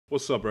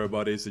What's up,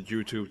 everybody? It's the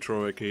YouTube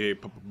Troy, aka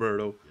Papa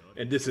Berto,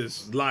 and this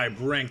is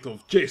live ranked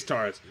of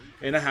J-Stars.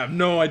 And I have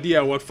no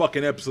idea what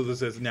fucking episode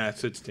this is. Nah, it's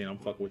 16. I'm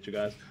fucking with you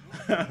guys.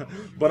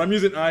 But I'm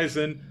using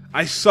Aizen.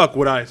 I suck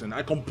with Aizen.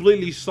 I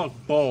completely suck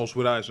balls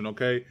with Aizen,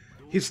 okay?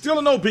 He's still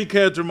an OP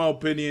character in my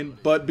opinion,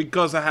 but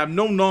because I have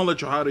no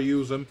knowledge of how to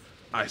use him,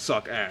 I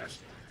suck ass.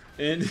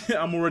 And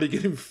I'm already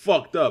getting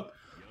fucked up.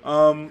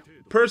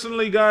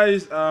 Personally,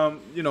 guys,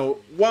 you know,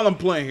 while I'm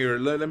playing here,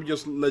 let me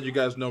just let you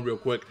guys know real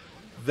quick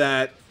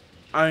that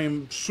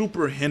I'm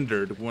super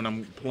hindered when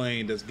I'm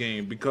playing this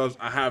game because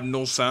I have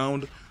no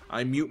sound.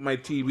 I mute my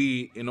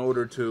TV in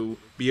order to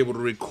be able to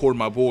record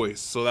my voice,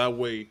 so that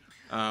way,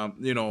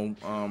 you know,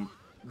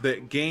 the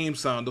game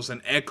sound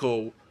doesn't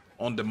echo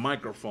on the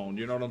microphone.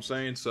 You know what I'm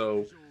saying?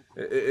 So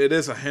it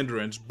is a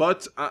hindrance,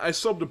 but I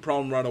solved the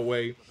problem right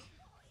away.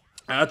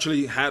 I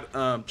actually had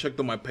checked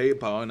on my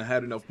PayPal and I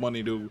had enough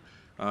money to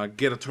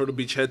get a Turtle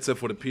Beach headset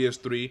for the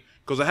PS3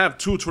 because I have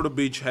two Turtle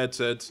Beach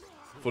headsets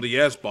for the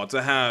S-Bots.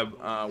 I have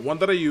one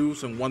that I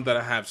use and one that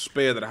I have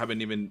spare that I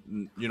haven't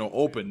even, you know,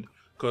 opened.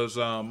 Because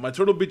my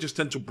Turtle Beaches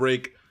tend to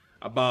break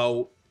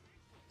about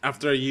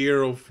after a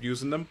year of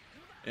using them.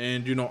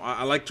 And, you know,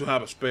 I like to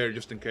have a spare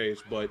just in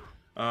case. But,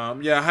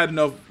 yeah, I had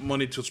enough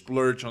money to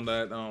splurge on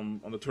that,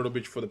 on the Turtle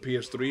Beach for the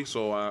PS3.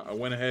 So I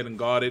went ahead and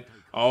got it.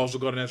 I also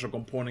got an extra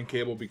component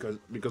cable because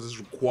it's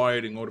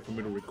required in order for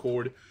me to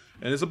record.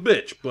 And it's a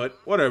bitch, but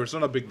whatever, it's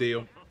not a big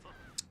deal.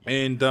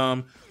 And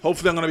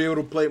hopefully I'm going to be able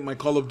to play my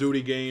Call of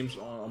Duty games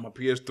on my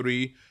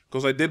PS3.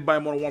 Because I did buy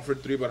Modern Warfare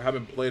 3, but I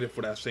haven't played it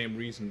for that same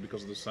reason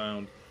because of the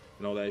sound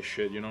and all that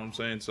shit, you know what I'm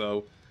saying?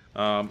 So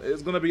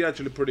it's going to be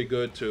actually pretty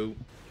good to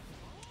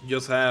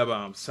just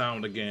have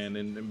sound again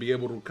and be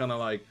able to kind of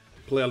like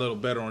play a little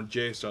better on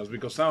J-Stars.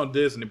 Because sound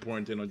is an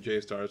important thing on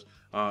J-Stars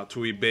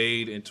to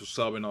evade and to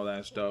sub and all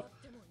that stuff.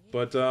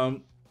 But, oh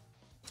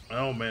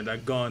man,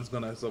 that gun's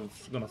gonna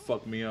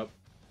fuck me up.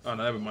 Oh,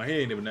 no, never mind. He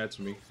ain't even that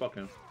to me. Fuck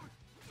him.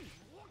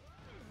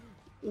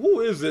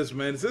 Who is this,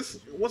 man? Is this,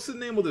 what's the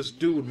name of this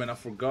dude, man? I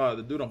forgot.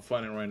 The dude I'm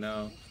fighting right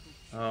now.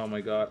 Oh my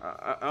god.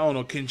 I don't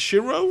know.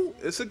 Kenshiro?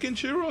 Is it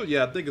Kenshiro?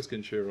 Yeah, I think it's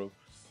Kenshiro.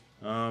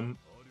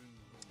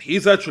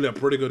 He's actually a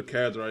pretty good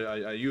character.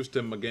 I used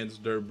him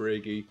against Dirt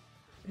Breaky.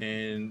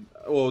 And,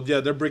 well,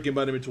 yeah, Dirt Breaky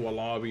invited me to a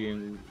lobby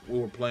and we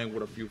were playing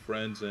with a few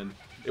friends and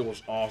it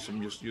was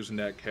awesome just using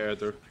that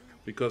character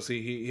because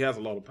he has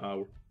a lot of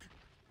power.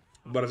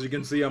 But as you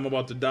can see, I'm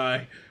about to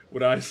die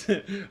with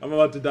Aizen. I'm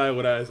about to die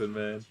with Aizen,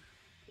 man.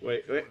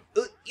 Wait.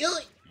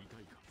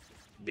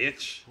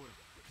 Bitch.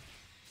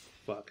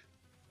 Fuck.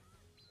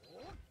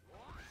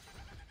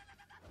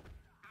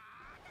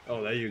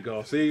 Oh, there you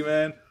go. See,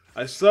 man?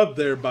 I subbed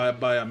there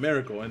by a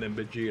miracle. And then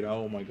Vegeta.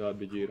 Oh my god,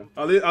 Vegeta.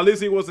 At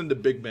least he wasn't the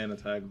big man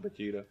attack,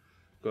 Vegeta.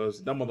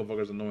 Because that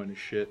motherfucker's annoying as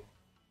shit.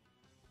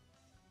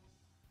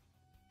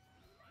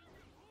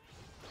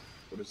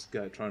 What is this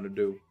guy trying to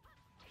do?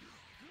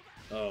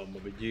 Oh, my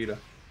Vegeta.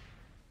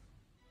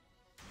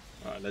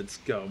 Alright, let's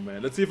go,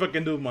 man. Let's see if I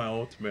can do my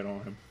ultimate on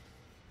him.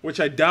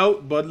 Which I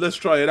doubt, but let's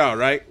try it out,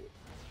 right?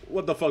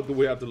 What the fuck do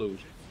we have to lose?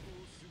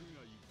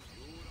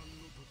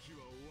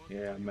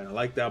 Yeah, man, I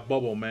like that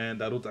bubble, man.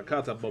 That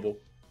Utakata bubble.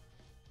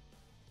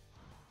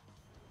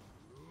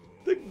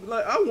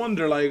 I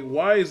wonder, like,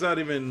 why is that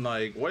even,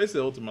 like, why is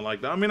the ultimate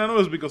like that? I mean, I know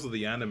it's because of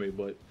the anime,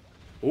 but...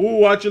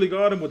 Ooh, I actually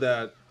got him with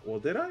that. Well,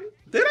 did I?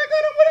 Did I get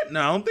him with it? No,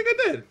 I don't think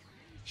I did.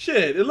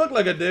 Shit, it looked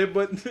like I did,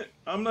 but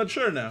I'm not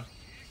sure now.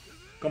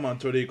 Come on,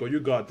 Toriko, you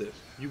got this.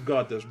 You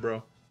got this,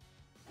 bro.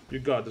 You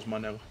got this, my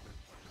nigga.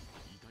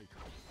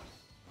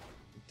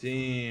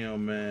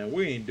 Damn, man.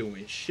 We ain't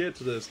doing shit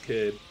to this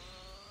kid.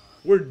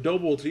 We're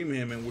double teaming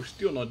him and we're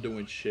still not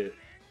doing shit.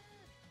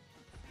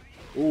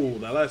 Ooh,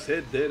 that last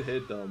hit did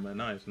hit, though, man.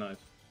 Nice, nice.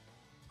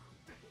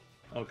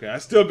 Okay, I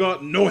still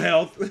got no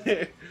health.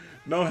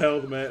 No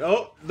health, man.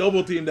 Oh,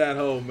 double team that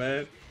hoe,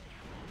 man.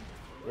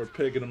 We're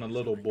picking on a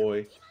little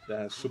boy that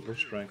has super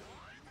strength.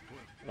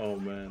 Oh,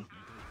 man.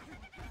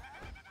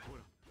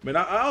 Man,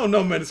 I don't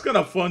know, man. It's kind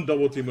of fun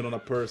double teaming on a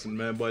person,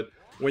 man. But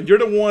when you're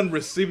the one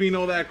receiving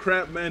all that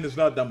crap, man, it's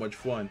not that much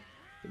fun.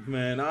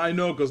 Man, I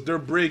know, because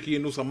Dirt Breaky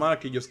and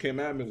Uzumaki just came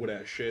at me with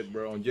that shit,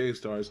 bro, on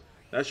J-Stars.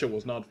 That shit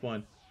was not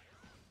fun.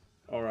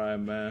 Alright,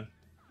 man.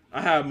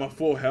 I have my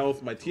full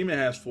health. My teammate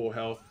has full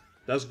health.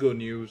 That's good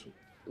news.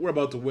 We're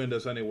about to win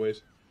this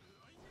anyways.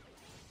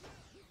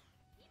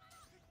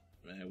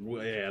 Man,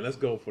 yeah, let's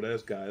go for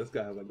this guy. This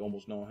guy has, like,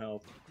 almost no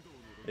health.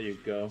 There you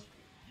go.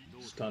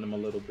 Stun him a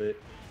little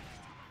bit.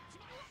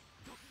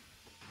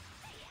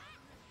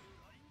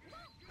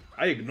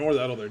 I ignore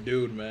that other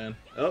dude, man.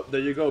 Oh,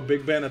 there you go.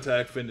 Big Bang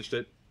attack finished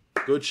it.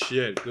 Good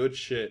shit. Good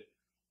shit.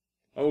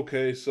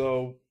 Okay,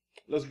 so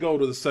let's go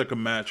to the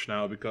second match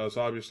now because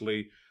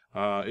obviously,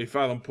 if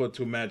I don't put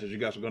 2 matches, you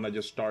guys are gonna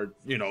just start,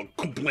 you know,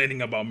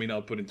 complaining about me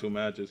not putting 2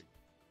 matches.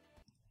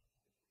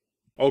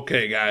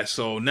 Okay, guys.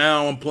 So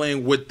now I'm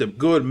playing with the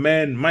good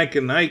man, Mike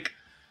and Ike,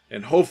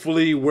 and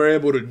hopefully we're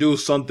able to do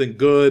something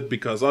good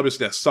because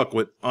obviously I suck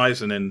with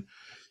Aizen and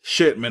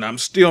shit, man, I'm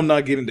still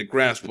not getting the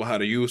grasp of how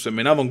to use him.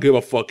 And I don't give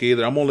a fuck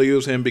either. I'm only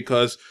using him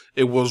because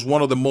it was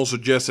one of the most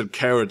suggested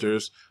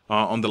characters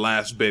on the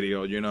last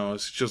video. You know,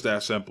 it's just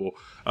that simple.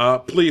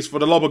 Please, for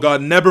the love of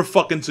God, never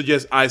fucking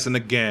suggest Aizen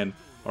again.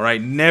 All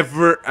right,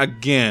 never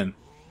again.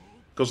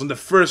 Because in the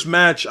first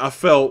match, I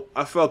felt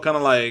kind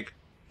of like,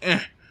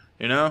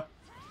 you know.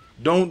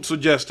 Don't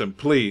suggest him,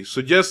 please.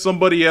 Suggest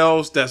somebody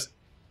else that's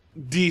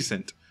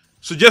decent.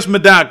 Suggest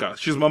Medaka.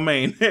 She's my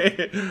main.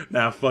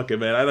 Nah, fuck it,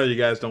 man. I know you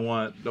guys don't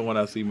want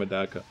to see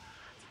Medaka,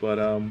 but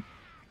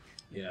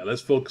yeah.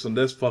 Let's focus on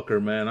this fucker,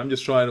 man. I'm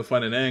just trying to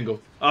find an angle.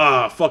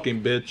 Ah,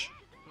 fucking bitch.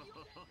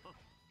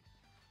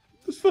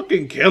 This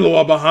fucking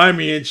Killua behind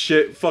me and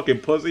shit, fucking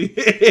pussy.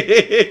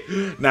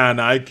 Nah,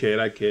 I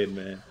kid,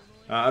 man.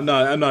 I'm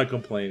not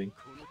complaining.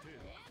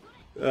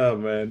 Oh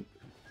man.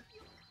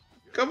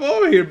 Come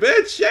over here,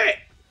 bitch! Shit!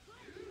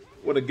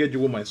 Wanna get you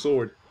with my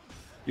sword.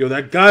 Yo,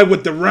 that guy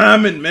with the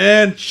ramen,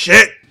 man!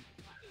 Shit!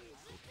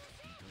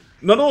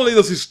 Not only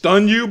does he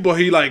stun you, but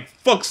he like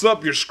fucks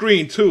up your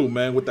screen too,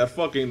 man, with that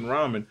fucking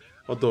ramen.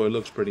 Although it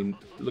looks pretty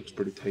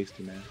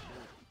tasty,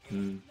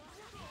 man.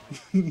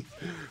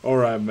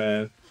 Alright,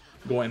 man.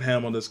 Going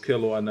ham on this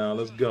Killua now.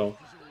 Let's go.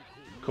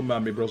 Come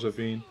at me,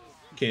 Brosephine.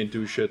 Can't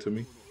do shit to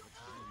me.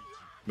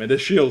 Man,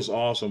 this shield's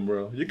awesome,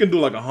 bro. You can do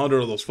like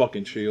 100 of those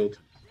fucking shields.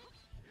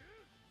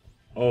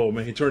 Oh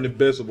man, he turned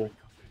invisible.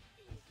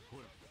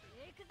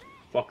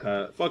 Fuck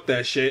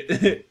that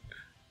shit.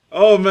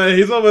 Oh man,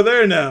 he's over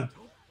there now.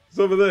 He's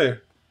over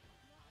there.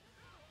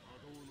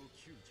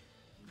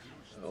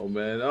 Oh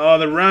man, oh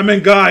the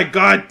ramen guy,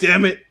 god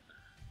damn it.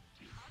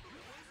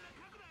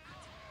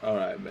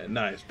 Alright man,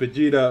 nice.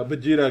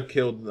 Vegeta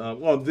killed,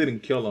 well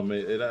didn't kill him,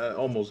 it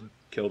almost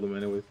killed him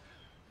anyway.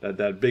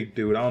 That big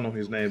dude, I don't know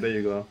his name, there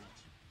you go.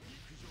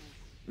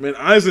 Man,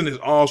 Aizen is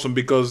awesome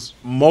because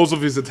most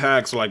of his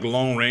attacks are like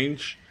long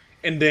range.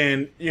 And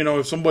then, you know,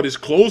 if somebody's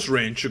close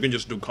range, you can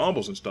just do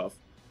combos and stuff.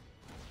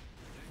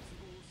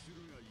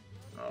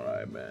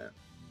 Alright, man.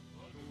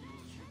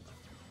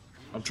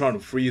 I'm trying to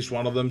freeze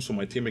one of them so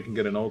my teammate can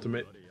get an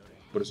ultimate.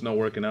 But it's not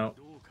working out.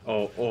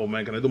 Oh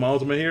man, can I do my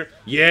ultimate here?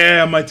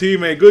 Yeah, my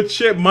teammate. Good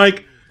shit,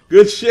 Mike.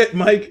 Good shit,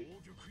 Mike.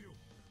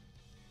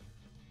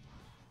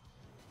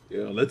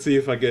 Yo, let's see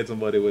if I get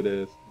somebody with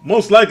this.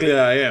 Most likely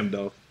I am,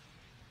 though.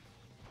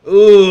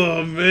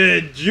 Oh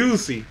man,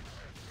 juicy.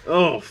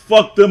 Oh,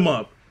 fuck them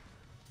up.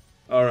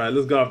 Alright,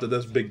 let's go after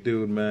this big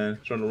dude, man.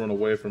 Trying to run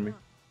away from me.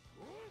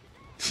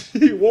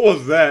 What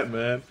was that,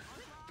 man?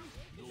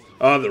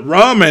 The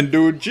ramen,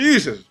 dude.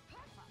 Jesus.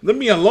 Let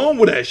me alone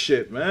with that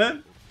shit,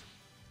 man.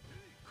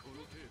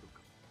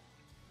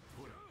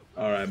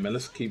 Alright, man.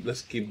 Let's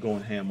keep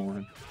going ham on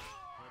him.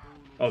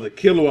 Oh, the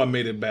Killua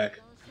made it back.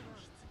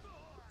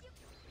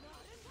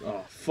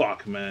 Oh,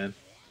 fuck, man.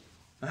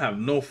 I have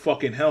no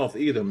fucking health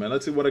either, man.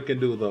 Let's see what I can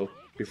do, though,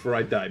 before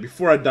I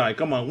die.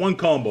 Come on, one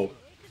combo.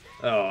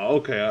 Oh,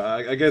 okay.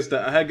 I guess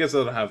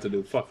that'll have to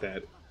do. Fuck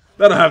that.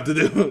 That'll have to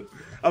do.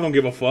 I don't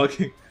give a fuck.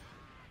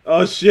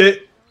 Oh,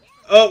 shit.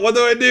 Oh, what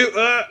do I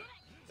do?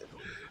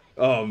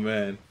 Oh,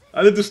 man.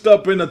 I need to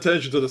stop paying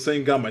attention to the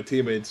same guy my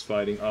teammate's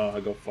fighting. Oh,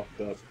 I got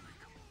fucked up.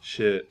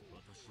 Shit.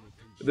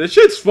 This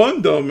shit's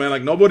fun, though, man.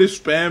 Like, nobody's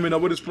spamming.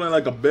 Nobody's playing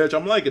like a bitch.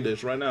 I'm liking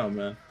this right now,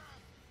 man.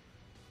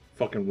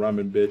 Fucking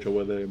ramen bitch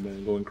over there,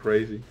 man, going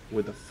crazy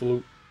with the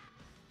flute.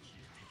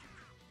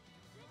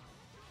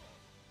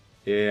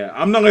 Yeah,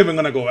 I'm not even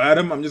gonna go at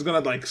him. I'm just gonna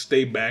like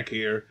stay back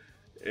here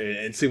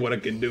and see what I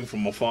can do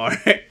from afar.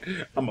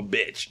 I'm a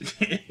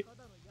bitch.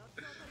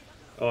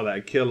 Oh,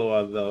 that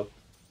Killua though.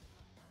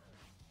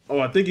 Oh,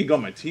 I think he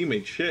got my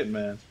teammate. Shit,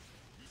 man.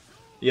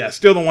 Yeah, I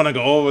still don't want to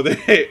go over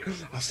there.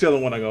 I still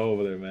don't want to go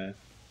over there, man.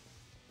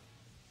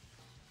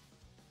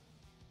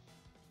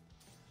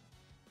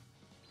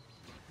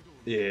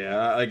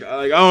 Yeah, I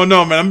don't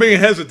know, man. I'm being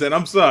hesitant.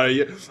 I'm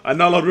sorry. I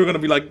know a lot of people are gonna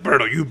be like,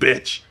 Berto, you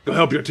bitch. Go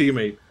help your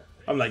teammate.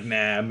 I'm like,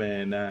 nah,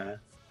 man, nah.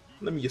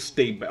 Let me just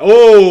stay back.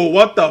 Oh,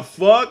 what the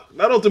fuck?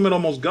 That ultimate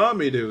almost got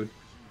me, dude.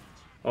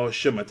 Oh,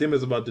 shit, my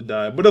teammate's about to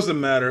die. But doesn't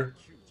matter.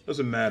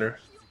 Doesn't matter.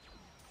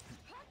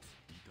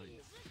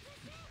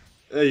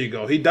 There you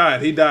go. He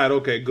died. He died.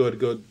 Okay,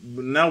 good.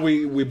 Now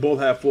we both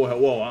have full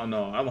health. Well, I don't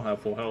know. I don't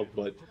have full health,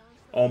 but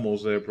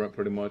almost there,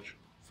 pretty much.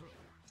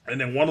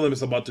 And then one of them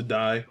is about to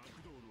die.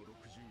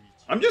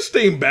 I'm just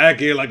staying back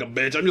here like a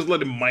bitch. I'm just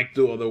letting Mike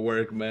do all the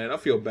work, man. I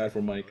feel bad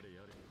for Mike.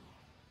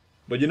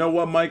 But you know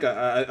what, Mike?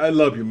 I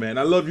love you, man.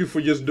 I love you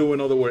for just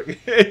doing all the work.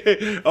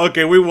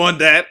 Okay, we won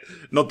that.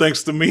 No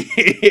thanks to me.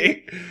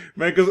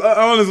 Man, because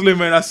honestly,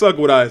 man, I suck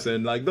with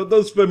Aizen. Like, don't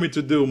expect me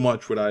to do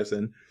much with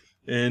Aizen.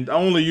 And I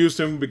only used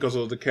him because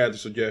of the character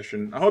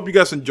suggestion. I hope you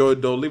guys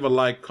enjoyed, though. Leave a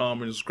like,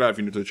 comment, and subscribe if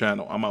you're new to the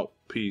channel. I'm out.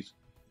 Peace.